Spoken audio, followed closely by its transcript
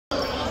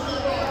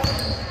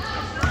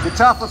You're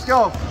tough. Let's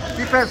go.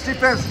 Defense,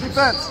 defense,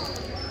 defense.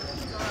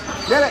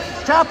 Get it.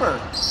 Chopper.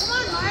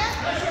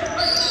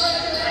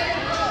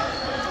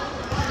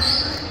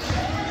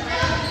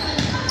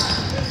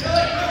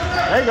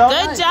 There you go.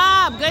 Good nice.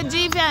 job. Good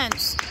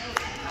defense.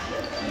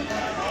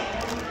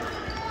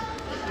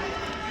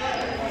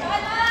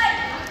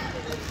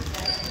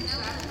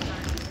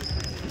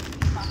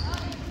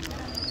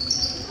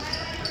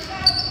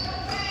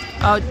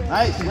 Oh,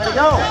 nice. Way to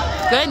go.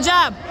 Good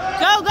job.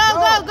 Go, go,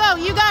 go, go.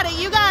 You got it.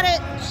 You got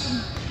it.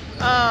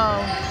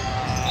 Oh.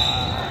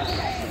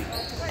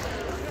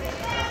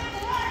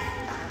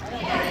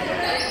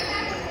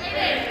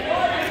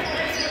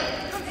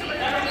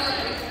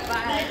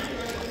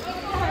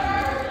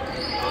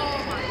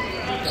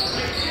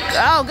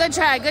 Oh, good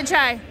try. Good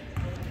try.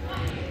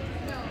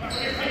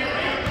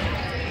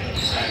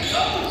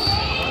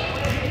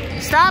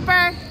 Stop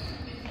her.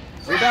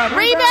 Rebound.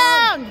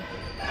 Rebound.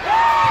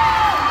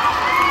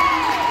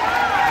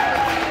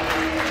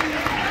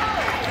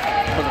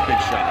 That was a big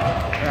shot.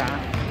 Yeah.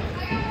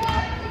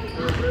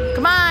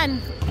 Come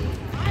on.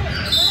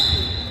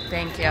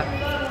 Thank you.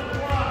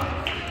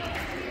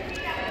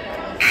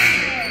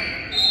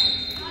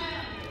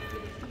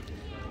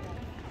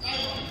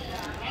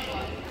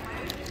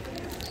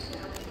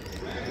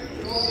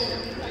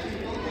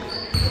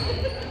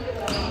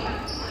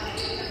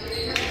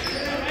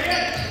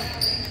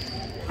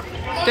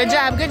 Good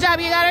job, good job.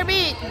 You got her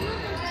beat.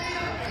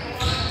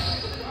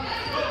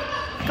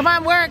 Come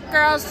on, work,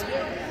 girls.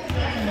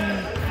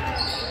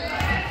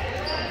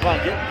 Come on,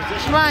 get in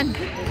position. Come on.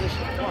 Get in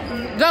position. Come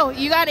on. Go,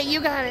 you got it, you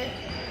got it.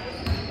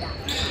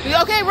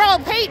 Okay, roll,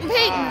 Peyton,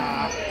 Peyton.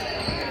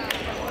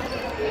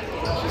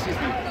 She sees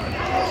me.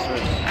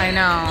 I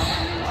know.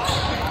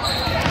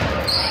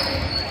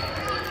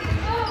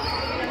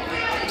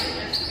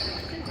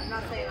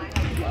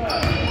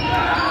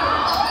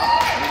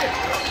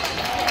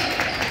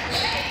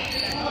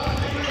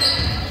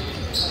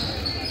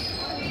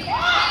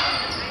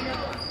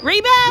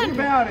 Rebound!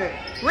 Rebound it.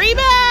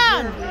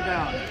 Rebound!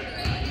 Rebound.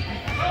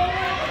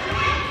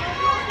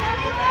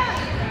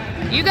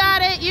 You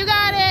got it, you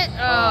got it.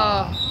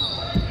 Oh.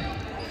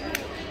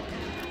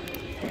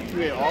 You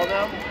hit all of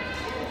them?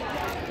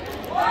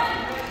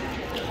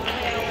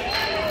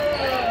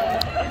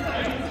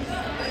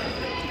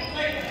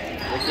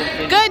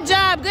 Good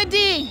job, good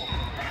D.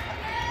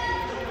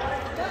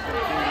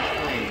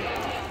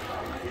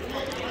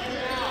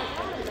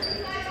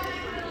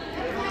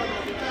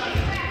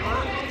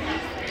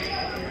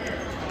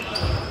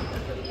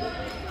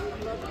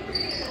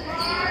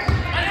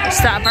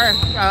 Stop her.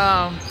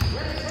 Oh.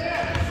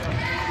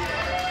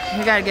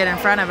 You gotta get in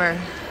front of her.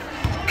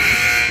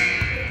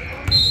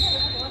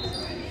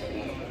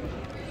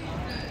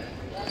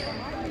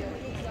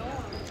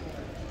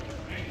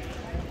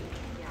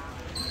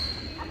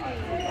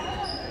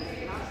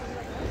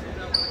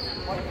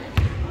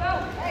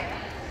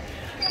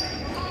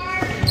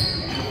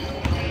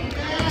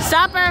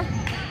 Stop her.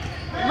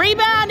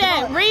 Rebound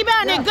it.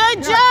 Rebound it.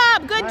 Good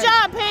job. Good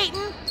job,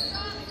 Peyton.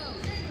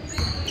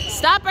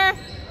 Stop her.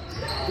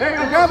 There you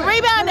go. Grab it.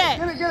 Rebound it.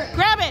 Get it, get it.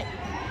 Grab it.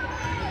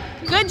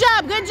 Good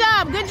job. Good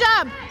job. Good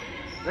job.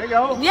 There you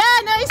go.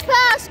 Yeah, nice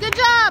pass. Good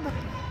job.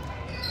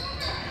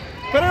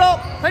 Put it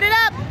up. Put it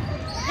up.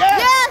 Yes.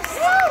 Yes.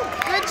 Woo.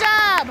 Good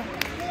job.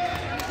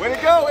 Way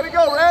to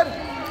go, Red.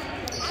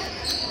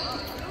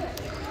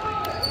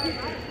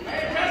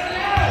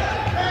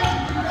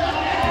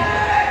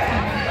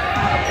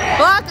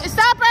 Block.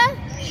 Stop her.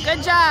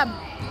 Good job.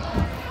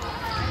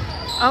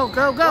 Oh,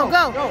 go, go,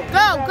 go. Go,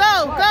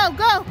 go, go,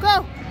 go,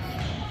 go.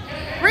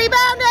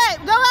 Rebound it.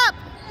 Go up.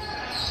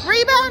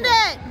 Rebound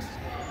it.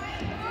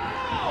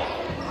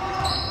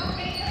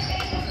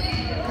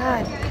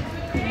 God.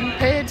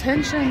 Pay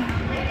attention.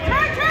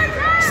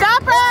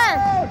 Stop her.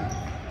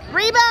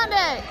 Rebound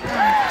it.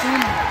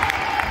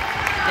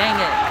 Dang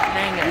it.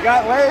 Dang You it.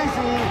 got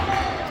lazy.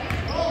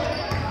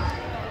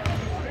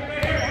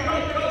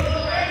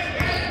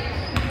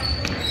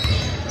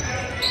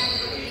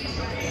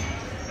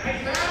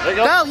 There you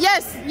go. Go.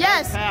 Yes.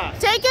 Yes. Nice pass.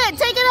 Take it.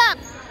 Take it up.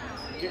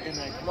 Get in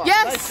there. Come on.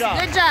 Yes. Nice job.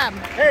 Good job.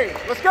 Hey,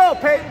 let's go,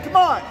 Peyton. Come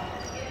on.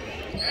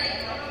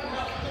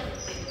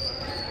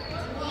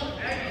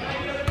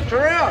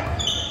 Turn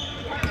around.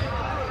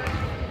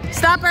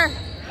 Stop her.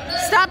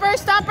 Stop her.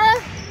 Stop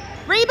her.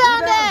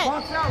 Rebound it.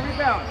 Box out,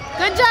 rebound.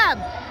 Good job.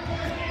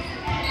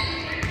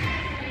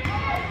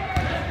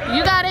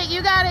 You got it.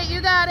 You got it.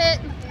 You got it.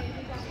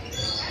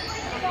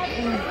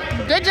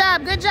 Good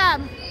job. Good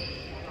job.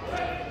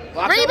 Box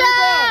out,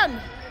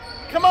 Rebound.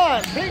 Come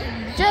on,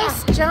 Peyton.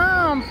 Just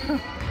jump.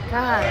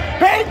 God.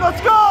 Peyton,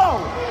 let's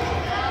go.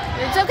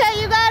 It's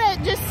okay. You got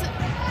it. Just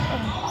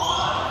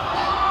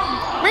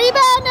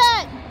rebound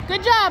it.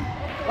 Good job.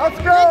 Let's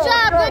go. Good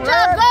job. Good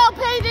job. Red. Go,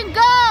 Peyton.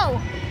 Go.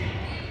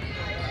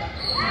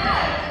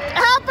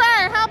 Help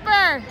her. Help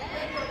her.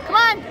 Come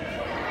on.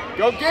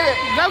 Go get it.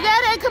 Go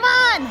get it. Come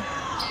on.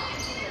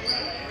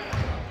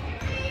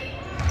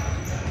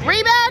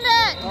 Rebound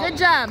it. Good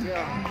job.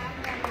 Yeah.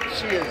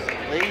 She is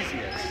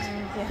laziest.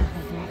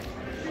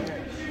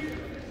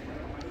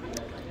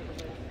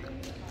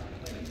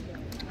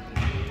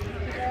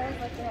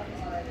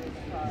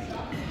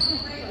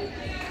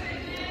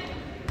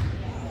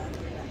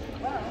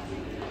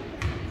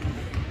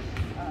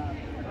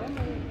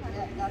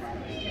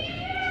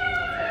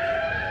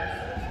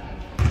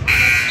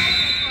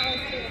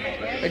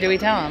 Or do we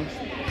tell them?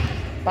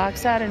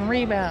 Box out and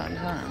rebound,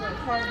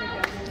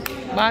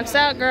 huh? Box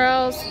out,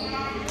 girls.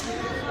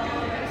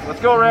 Let's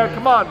go, Red.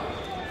 Come on.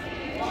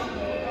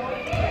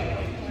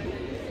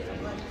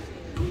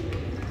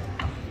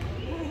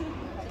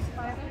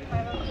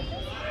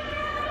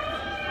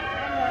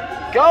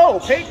 Go,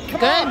 Pete.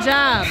 Come on. Good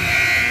job.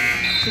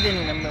 She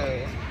didn't even move.